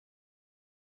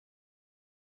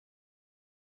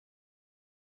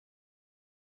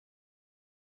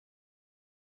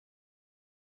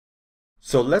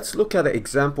So let's look at an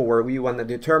example where we want to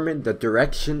determine the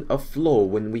direction of flow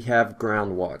when we have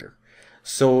groundwater.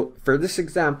 So for this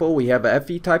example, we have a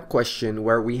FE type question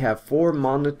where we have 4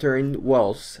 monitoring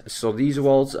wells. So these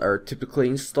wells are typically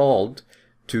installed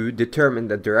to determine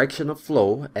the direction of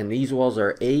flow, and these wells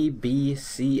are A, B,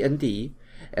 C, and D,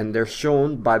 and they're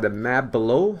shown by the map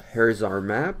below. Here's our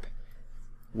map.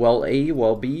 Well A,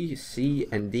 well B, C,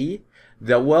 and D.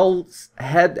 The well's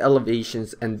head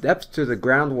elevations and depth to the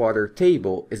groundwater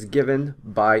table is given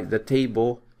by the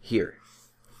table here.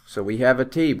 So we have a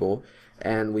table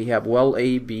and we have well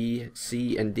A, B,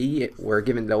 C, and D. We're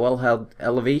given the wellhead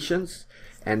elevations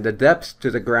and the depth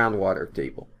to the groundwater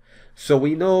table. So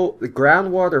we know the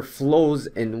groundwater flows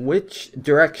in which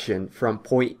direction from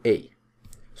point A.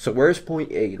 So where's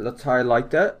point A? Let's highlight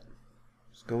that.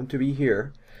 It's going to be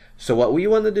here. So what we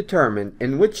want to determine,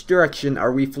 in which direction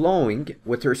are we flowing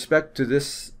with respect to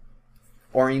this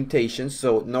orientation.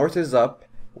 So north is up,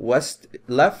 west,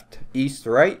 left, east,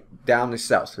 right, down is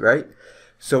south, right?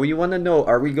 So we want to know,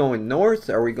 are we going north?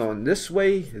 Are we going this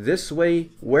way? This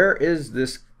way? Where is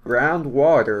this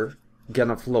groundwater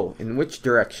gonna flow? In which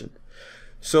direction?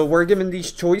 So we're given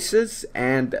these choices,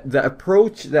 and the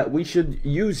approach that we should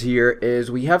use here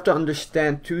is we have to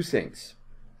understand two things.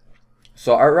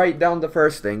 So I write down the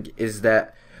first thing is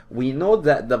that we know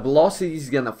that the velocity is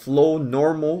going to flow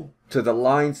normal to the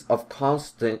lines of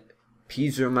constant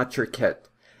piezometric head.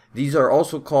 These are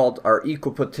also called our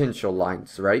equipotential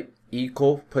lines, right?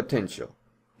 Equipotential.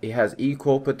 It has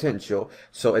equal potential,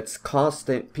 so it's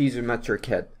constant piezometric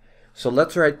head. So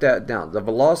let's write that down. The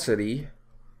velocity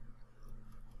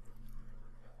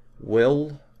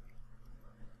will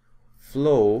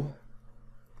flow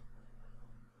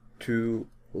to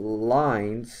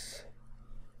lines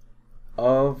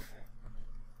of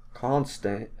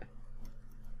constant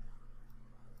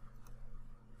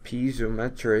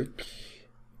piezometric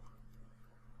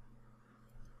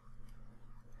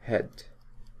head.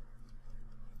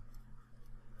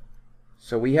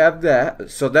 So we have that.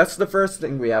 So that's the first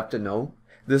thing we have to know.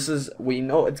 This is, we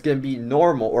know it's going to be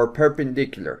normal or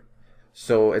perpendicular.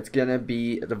 So it's going to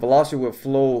be, the velocity will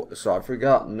flow, so I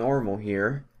forgot normal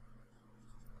here.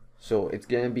 So it's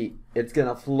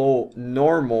gonna flow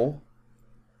normal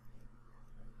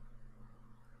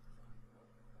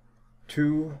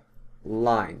to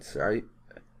lines, right,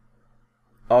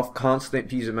 of constant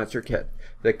piezometric head.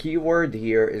 The key word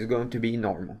here is going to be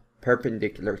normal,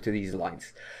 perpendicular to these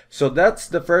lines. So that's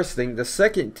the first thing. The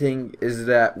second thing is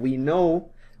that we know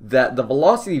that the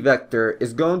velocity vector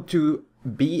is going to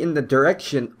be in the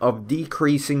direction of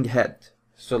decreasing head.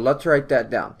 So let's write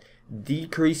that down.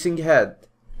 Decreasing head.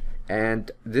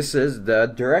 And this is the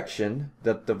direction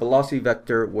that the velocity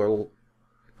vector will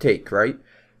take, right?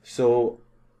 So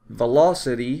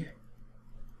velocity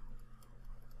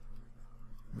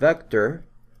vector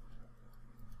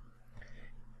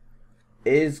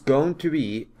is going to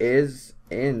be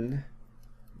in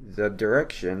the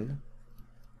direction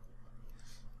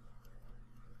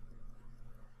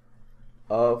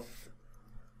of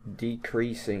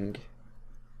decreasing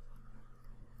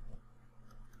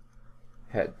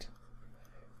head.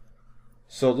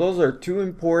 So those are two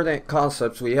important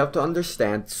concepts we have to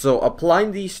understand. So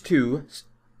applying these two,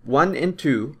 1 and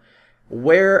 2,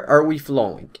 where are we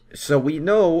flowing? So we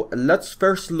know, let's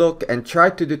first look and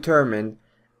try to determine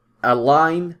a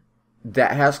line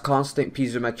that has constant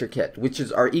piezometric head, which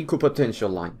is our equipotential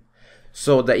line.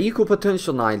 So the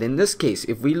equipotential line, in this case,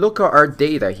 if we look at our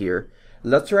data here,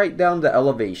 let's write down the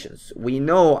elevations. We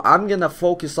know I'm going to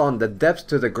focus on the depth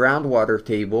to the groundwater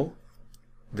table,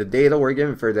 the data we're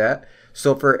given for that.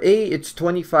 So for A, it's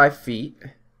 25 feet.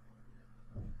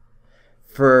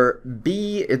 For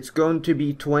B, it's going to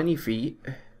be 20 feet.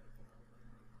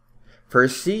 For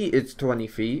C, it's 20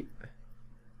 feet.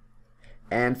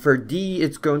 And for D,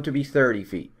 it's going to be 30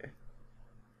 feet.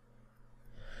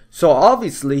 So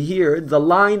obviously here, the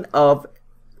line of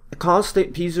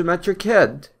constant piezometric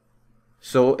head,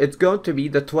 so it's going to be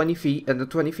the 20 feet and the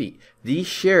 20 feet. These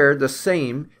share the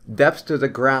same depth to the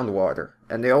groundwater,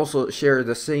 and they also share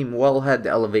the same wellhead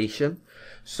elevation.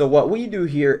 So what we do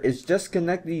here is just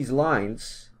connect these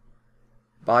lines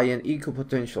by an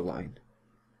equipotential line.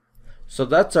 So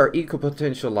that's our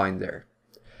equipotential line there.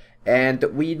 And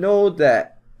we know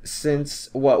that since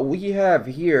what we have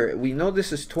here, we know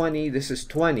this is 20, this is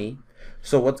 20.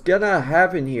 So what's gonna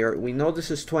happen here, we know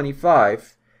this is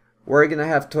 25. We're gonna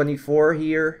have 24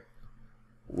 here.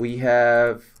 We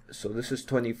have, so this is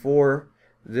 24.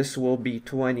 This will be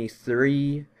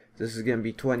 23. This is gonna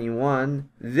be 21.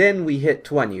 Then we hit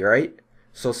 20, right?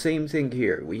 So same thing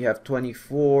here. We have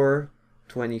 24,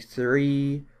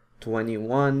 23,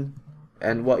 21,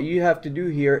 And what you have to do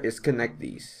here is connect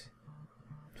these.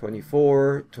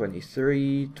 24,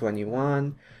 23,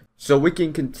 21. So we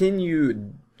can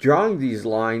continue drawing these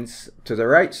lines to the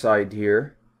right side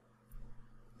here.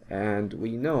 And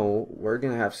we know we're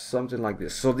going to have something like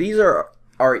this. So these are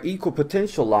our equal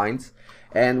potential lines.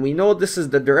 And we know this is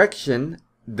the direction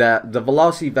that the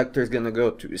velocity vector is going to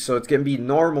go to. So it's going to be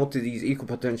normal to these equal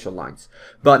potential lines.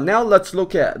 But now let's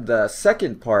look at the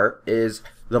second part. Is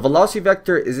the velocity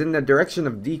vector is in the direction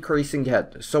of decreasing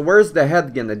head. So where's the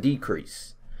head going to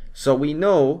decrease? So we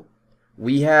know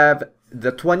we have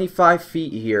the 25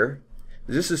 feet here.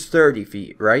 This is 30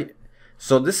 feet, right?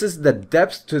 So this is the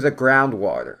depth to the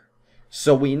groundwater.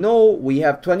 So we know we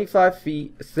have 25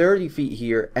 feet, 30 feet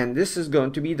here, and this is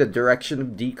going to be the direction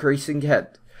of decreasing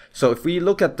head. So if we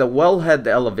look at the wellhead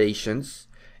elevations,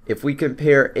 if we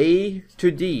compare A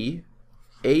to D,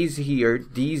 A's here,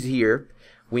 D's here,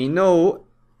 we know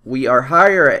we are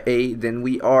higher at A than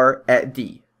we are at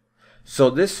D. So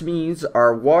this means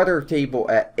our water table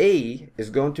at A is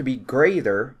going to be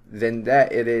greater than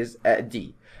that it is at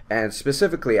D. And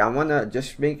specifically, I want to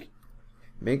just make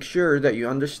sure that you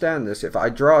understand this. If I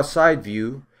draw a side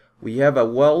view, we have a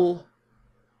well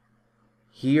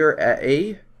here at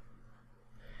A,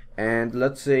 and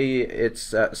let's say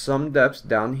it's at some depth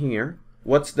down here.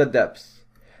 What's the depth?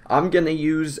 I'm gonna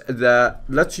use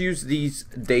let's use these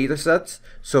data sets.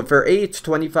 So for A, it's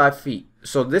 25 feet.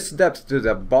 So this depth to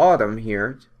the bottom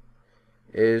here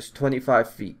is 25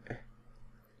 feet.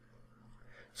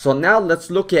 So now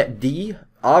let's look at D.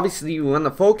 Obviously, we want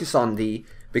to focus on D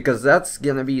because that's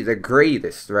going to be the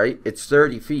greatest, right? It's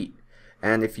 30 feet.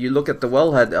 And if you look at the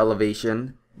wellhead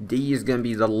elevation, D is going to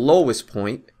be the lowest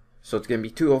point. So it's going to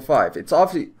be 205.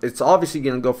 It's obviously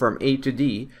going to go from A to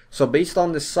D. So based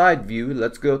on the side view,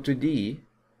 let's go to D.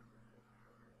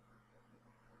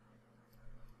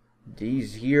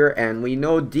 D's here, and we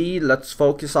know D, let's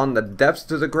focus on the depth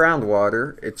to the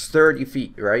groundwater. It's 30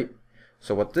 feet, right?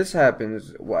 So what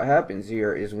happens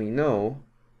here is we know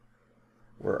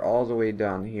we're all the way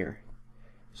down here.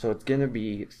 So it's going to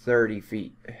be 30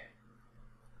 feet.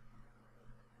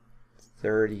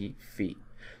 30 feet.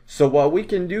 So what we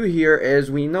can do here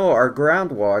is we know our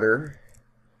groundwater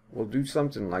will do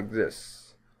something like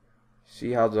this.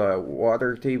 See how the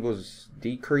water table is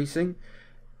decreasing?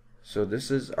 So this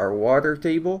is our water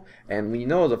table, and we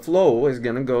know the flow is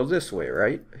going to go this way,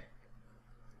 right?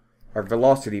 Our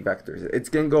velocity vectors. It's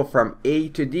going to go from A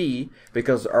to D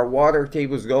because our water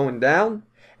table is going down,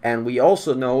 and we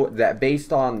also know that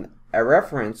based on a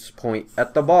reference point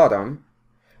at the bottom,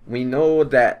 we know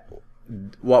that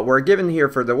what we're given here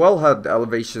for the wellhead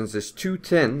elevations is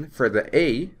 210 for the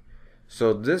A.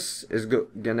 So this is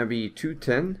going to be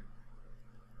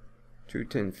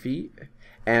 210 feet.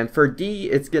 And for D,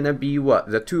 it's going to be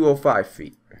what? The 205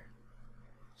 feet.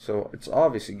 So it's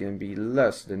obviously going to be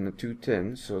less than the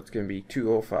 210, so it's going to be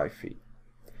 205 feet.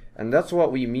 And that's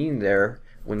what we mean there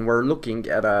when we're looking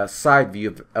at a side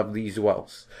view of these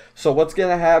wells. So what's going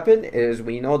to happen is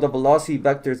we know the velocity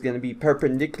vector is going to be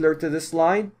perpendicular to this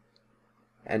line,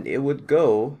 and it would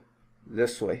go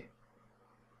this way.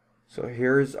 So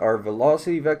here's our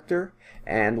velocity vector,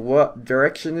 and what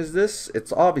direction is this?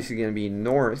 It's obviously going to be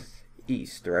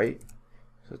northeast, right?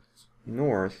 So it's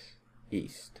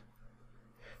northeast.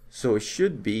 So it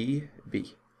should be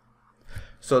B.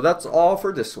 So that's all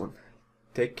for this one.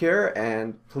 Take care,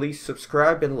 and please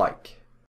subscribe and like.